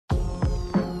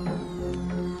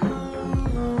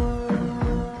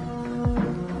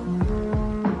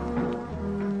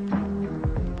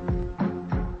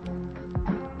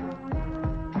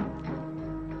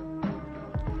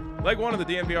Leg one of the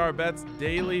DNVR Bets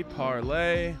Daily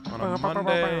Parlay on a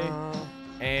Monday.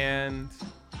 And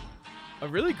a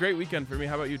really great weekend for me.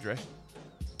 How about you, Dre?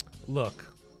 Look,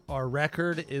 our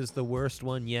record is the worst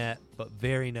one yet, but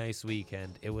very nice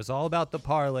weekend. It was all about the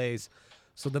parlays.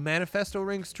 So the manifesto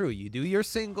rings true. You do your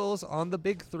singles on the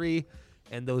big three,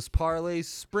 and those parlays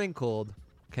sprinkled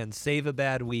can save a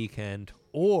bad weekend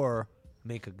or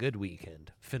make a good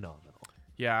weekend phenomenal.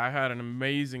 Yeah, I had an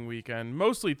amazing weekend.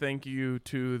 Mostly thank you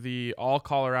to the All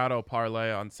Colorado parlay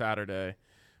on Saturday,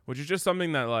 which is just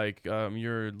something that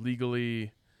you're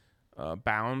legally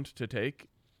bound to take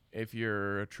if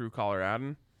you're a true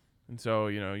Coloradan. And so,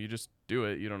 you just do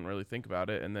it. You don't really think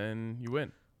about it, and then you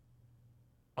win.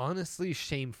 Honestly,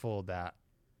 shameful that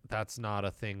that's not a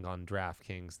thing on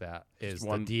DraftKings. That is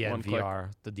one the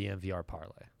DNVR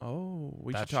parlay. Oh,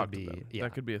 we That should talk should be- to them. yeah.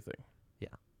 That could be a thing. Yeah.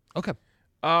 Okay.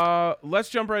 Let's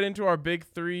jump right into our big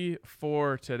three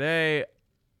for today.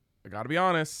 I got to be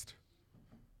honest.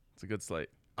 It's a good slate.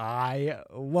 I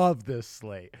love this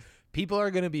slate. People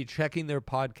are going to be checking their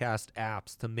podcast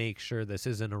apps to make sure this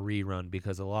isn't a rerun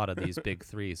because a lot of these big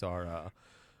threes are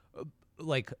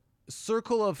like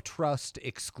circle of trust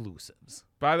exclusives.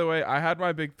 By the way, I had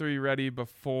my big three ready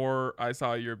before I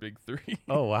saw your big three.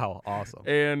 Oh, wow. Awesome.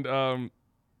 And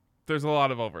there's a lot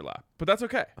of overlap, but that's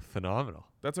okay. Phenomenal.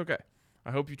 That's okay. I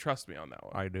hope you trust me on that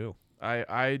one. I do.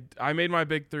 I made my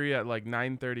big three at like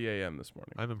 9:30 a.m. this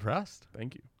morning. I'm impressed.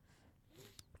 Thank you.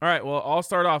 All right, well, I'll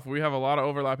start off. We have a lot of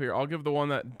overlap here. I'll give the one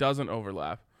that doesn't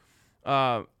overlap.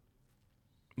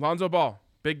 Lonzo Ball,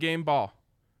 big game ball.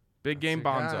 Big game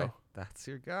Bonzo. That's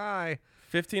your guy.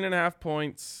 15.5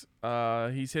 points.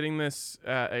 He's hitting this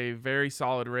at a very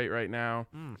solid rate right now,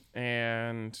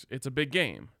 and it's a big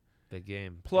game. Big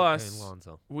game. Plus, big game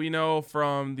Lonzo. We know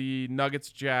from the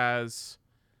Nuggets-Jazz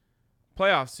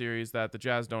playoff series that the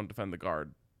Jazz don't defend the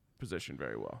guard position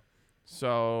very well.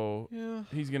 So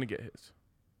he's going to get his.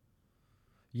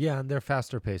 Yeah, and they're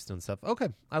faster paced and stuff. Okay,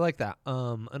 I like that.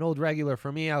 An old regular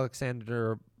for me,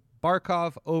 Alexander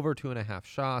Barkov, over 2.5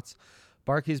 shots.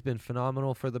 Barkey's been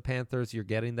phenomenal for the Panthers. You're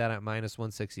getting that at minus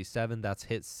 167. That's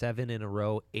hit 7 in a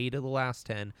row, 8 of the last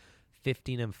 10,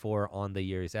 15-4 on the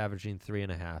year. He's averaging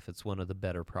 3.5. It's one of the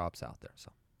better props out there.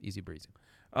 So easy breezy.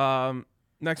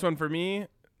 Next one for me,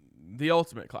 the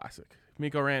ultimate classic.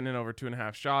 Mikko Rantanen over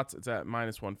 2.5 shots. It's at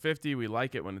minus 150. We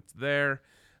like it when it's there.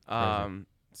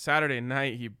 Saturday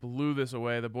night, he blew this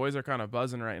away. The boys are kind of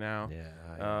buzzing right now.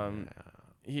 I'm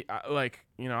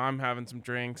having some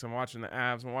drinks. I'm watching the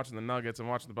Avs. I'm watching the Nuggets. I'm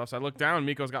watching the Buffs. I look down.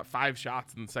 Mikko's got 5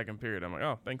 shots in the second period. I'm like,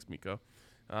 oh, thanks, Mikko.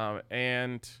 I'll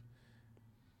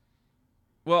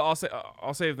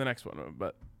save the next one,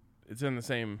 but it's in the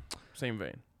same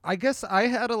vein. I guess I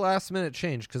had a last-minute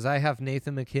change because I have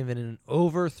Nathan McKinnon in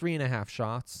over 3.5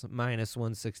 shots, minus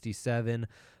 167.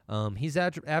 He's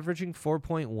averaging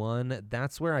 4.1.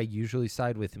 That's where I usually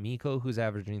side with Mikko, who's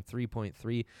averaging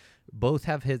 3.3. Both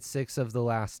have hit 6 of the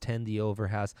last 10 the over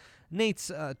has.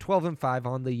 Nate's 12-5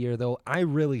 on the year, though. I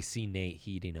really see Nate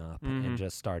heating up and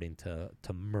just starting to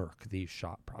murk these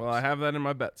shot props. Well, I have that in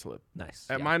my bet slip. Nice.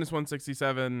 At minus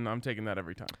 167, I'm taking that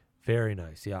every time. Very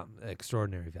nice. Yeah,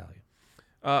 extraordinary value.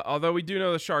 Although we do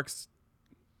know the Sharks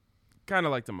kind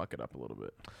of like to muck it up a little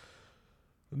bit.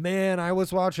 Man, I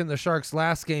was watching the Sharks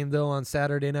last game, though, on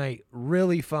Saturday night.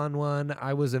 Really fun one.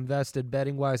 I was invested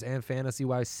betting-wise and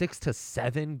fantasy-wise.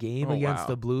 6-7 game against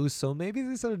the Blues, so maybe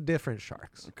these are different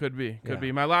Sharks. Could be.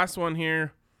 My last one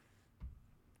here,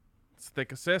 it's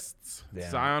thick assists. Yeah.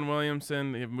 Zion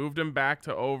Williamson, they've moved him back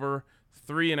to over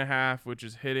 3.5, which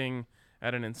is hitting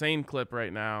at an insane clip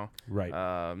right now.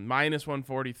 Right. Minus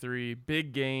 143,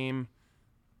 big game.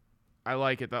 I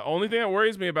like it. The only thing that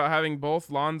worries me about having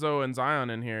both Lonzo and Zion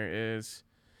in here is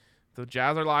the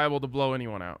Jazz are liable to blow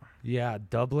anyone out. Yeah,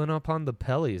 doubling up on the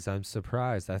Pellies. I'm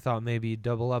surprised. I thought maybe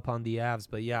double up on the Avs,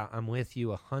 but yeah, I'm with you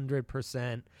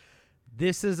 100%.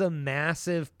 This is a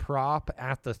massive prop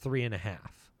at the 3.5.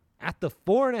 At the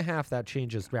 4.5, that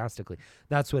changes drastically.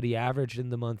 That's what he averaged in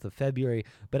the month of February.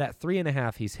 But at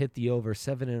 3.5, he's hit the over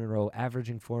 7 in a row,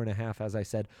 averaging 4.5, as I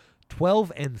said.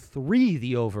 12-3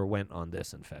 the over went on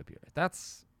this in February.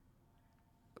 That's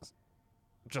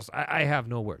just, I have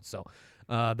no words. So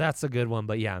that's a good one.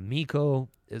 But yeah, Mikko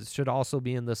should also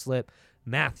be in the slip.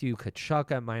 Matthew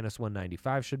Tkachuk at minus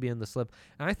 195 should be in the slip.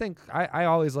 And I think I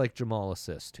always like Jamal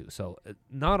assists too. So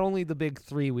not only the big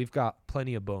three, we've got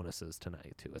plenty of bonuses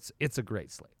tonight too. It's a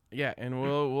great slate. Yeah, and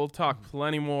we'll talk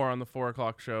plenty more on the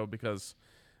 4:00 show because,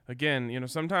 again,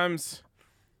 sometimes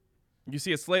you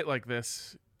see a slate like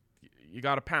this, you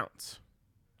got to pounce.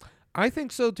 I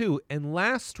think so too. And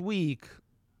last week,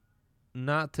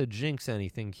 not to jinx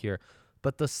anything here,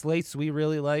 But the slates we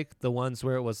really like, the ones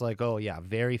where it was like, oh, yeah,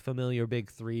 very familiar big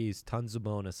threes, tons of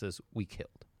bonuses, we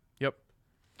killed. Yep.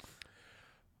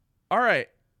 All right.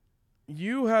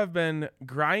 You have been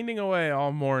grinding away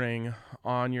all morning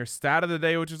on your stat of the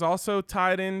day, which is also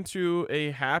tied into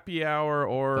a happy hour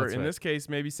or, in this case,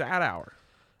 maybe sad hour.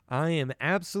 I am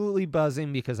absolutely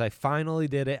buzzing because I finally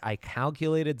did it. I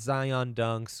calculated Zion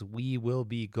dunks. We will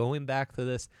be going back to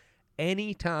this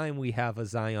anytime we have a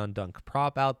Zion dunk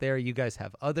prop out there. You guys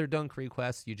have other dunk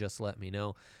requests, you just let me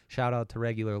know. Shout out to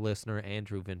regular listener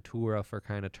Andrew Ventura for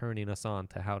kind of turning us on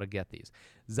to how to get these.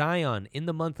 Zion in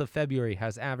the month of February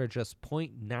has averaged just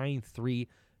 0.93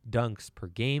 dunks per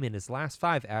game. In his last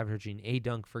 5, averaging a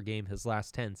dunk per game. His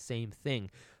last 10, same thing.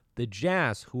 The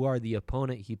Jazz, who are the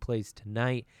opponent he plays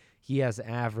tonight, he's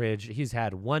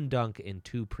had 1 dunk in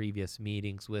 2 previous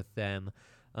meetings with them.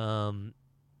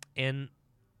 And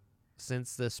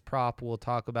since this prop we'll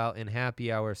talk about in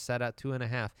happy hour set at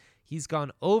 2.5, he's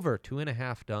gone over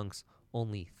 2.5 dunks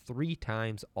only 3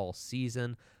 times all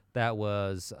season. That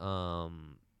was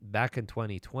back in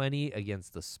 2020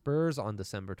 against the Spurs on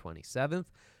December 27th,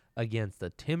 against the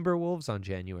Timberwolves on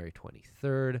January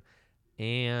 23rd,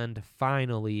 and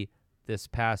finally this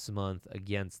past month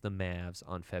against the Mavs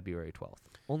on February 12th.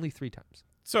 Only 3 times.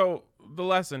 So the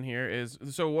lesson here is,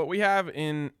 so what we have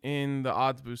in the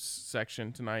odds boost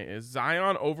section tonight is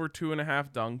Zion over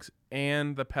 2.5 dunks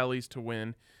and the Pellies to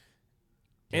win.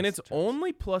 And it's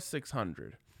only plus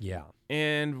 600. Yeah.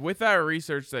 And with that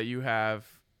research that you have,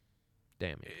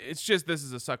 damn it. It's just, this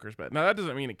is a sucker's bet. Now that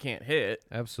doesn't mean it can't hit.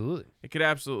 Absolutely. It could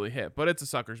absolutely hit, but it's a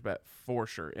sucker's bet for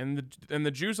sure. And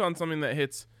the juice on something that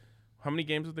hits, how many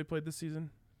games have they played this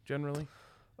season generally?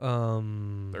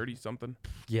 30 something.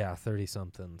 Yeah, 30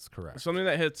 something's correct. Something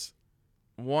that hits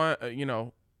one,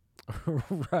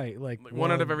 right, like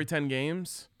one out of every 10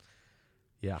 games.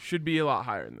 Yeah, should be a lot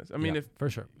higher than this. I mean, if for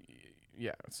sure.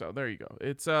 Yeah, so there you go.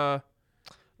 It's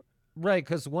right,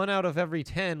 because 1 out of every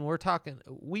 10,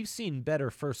 we've seen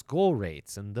better first goal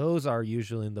rates, and those are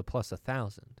usually in the plus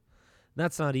 1,000.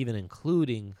 That's not even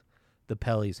including the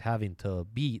Pellies having to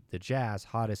beat the Jazz,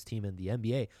 hottest team in the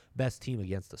NBA, best team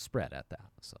against the spread at that.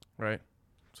 So right.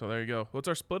 So there you go. What's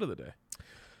our split of the day?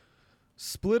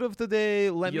 Split of the day.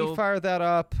 Let me fire that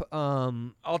up.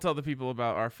 I'll tell the people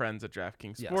about our friends at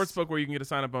DraftKings Sportsbook, where you can get a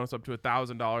sign-up bonus up to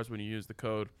 $1,000 when you use the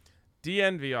code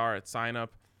DNVR at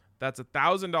sign-up. That's a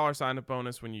 $1,000 sign-up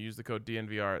bonus when you use the code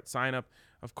DNVR at sign-up.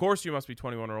 Of course, you must be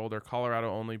 21 or older.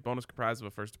 Colorado only. Bonus comprised of a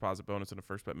first deposit bonus and a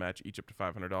first bet match, each up to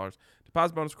 $500.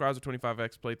 Deposit bonus requires a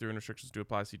 25x. Playthrough and restrictions do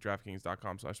apply. See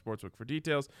DraftKings.com/sportsbook for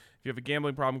details. If you have a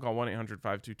gambling problem, call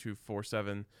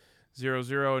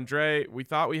 1-800-522-4700. And Dre, we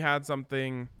thought we had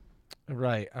something.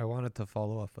 Right. I wanted to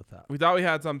follow up with that. We thought we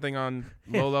had something on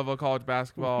low-level college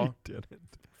basketball. We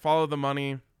didn't. Follow the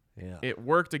money. Yeah. It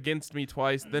worked against me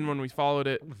twice. Then when we followed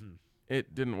it,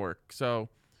 it didn't work. So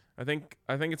I think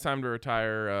it's time to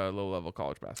retire low-level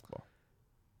college basketball.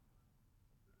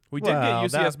 We did get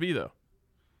UCSB, though.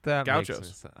 That Gauchos.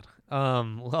 makes me sad.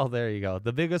 Well, there you go.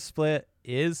 The biggest split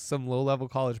is some low-level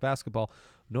college basketball.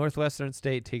 Northwestern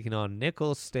State taking on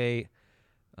Nicholls State.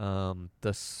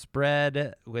 The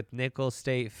spread with Nicholls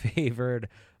State favored,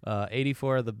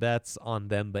 84 of the bets on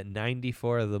them, but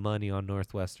 94 of the money on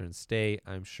Northwestern State.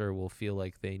 I'm sure we'll feel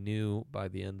like they knew by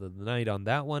the end of the night on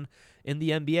that one. In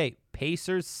the NBA,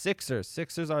 Pacers, Sixers.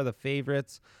 Sixers are the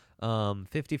favorites.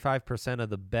 55% of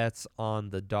the bets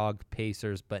on the dog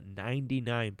Pacers, but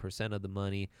 99% of the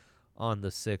money on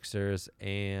the Sixers.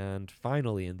 And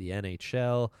finally, in the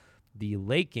NHL, the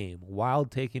late game, Wild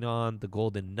taking on the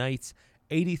Golden Knights.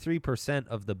 83%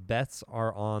 of the bets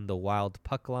are on the Wild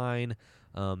puck line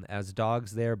as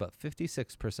dogs there, but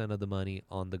 56% of the money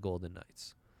on the Golden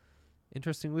Knights.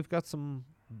 Interesting. We've got some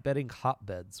betting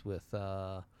hotbeds with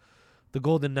the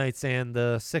Golden Knights and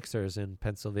the Sixers in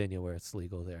Pennsylvania where it's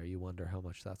legal there. You wonder how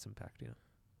much that's impacting it.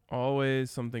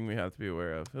 Always something we have to be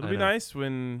aware of. It'll be nice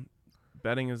when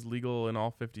betting is legal in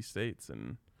all 50 states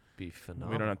and be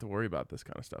phenomenal. We don't have to worry about this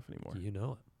kind of stuff anymore. You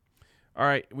know it. All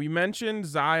right, we mentioned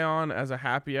Zion as a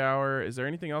happy hour. Is there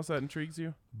anything else that intrigues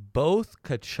you? Both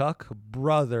Kachuk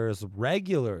brothers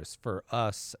regulars for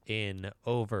us in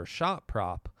overshot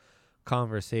prop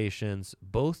conversations,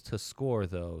 both to score,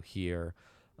 though, here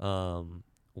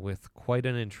with quite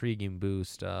an intriguing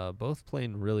boost. Both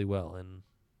playing really well and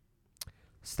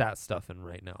stat stuffing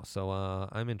right now. So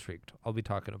I'm intrigued. I'll be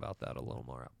talking about that a little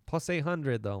more. Plus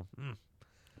 800, though.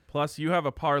 Plus, you have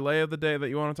a parlay of the day that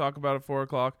you want to talk about at 4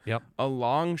 o'clock. Yep. A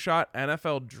long shot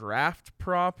NFL draft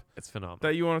prop. It's phenomenal.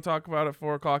 That you want to talk about at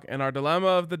 4 o'clock. And our dilemma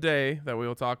of the day that we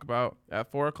will talk about at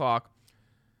 4 o'clock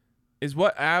is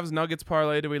what Avs Nuggets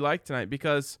parlay do we like tonight?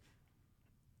 Because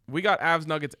we got Avs,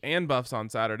 Nuggets, and Buffs on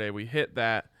Saturday. We hit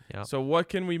that. Yep. So what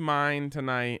can we mine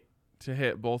tonight to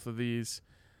hit both of these?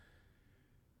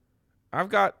 I've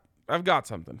got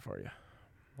something for you.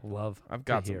 I've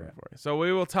got something for you. So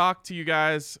we will talk to you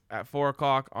guys at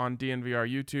 4:00 on DNVR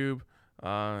YouTube,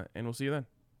 and we'll see you then.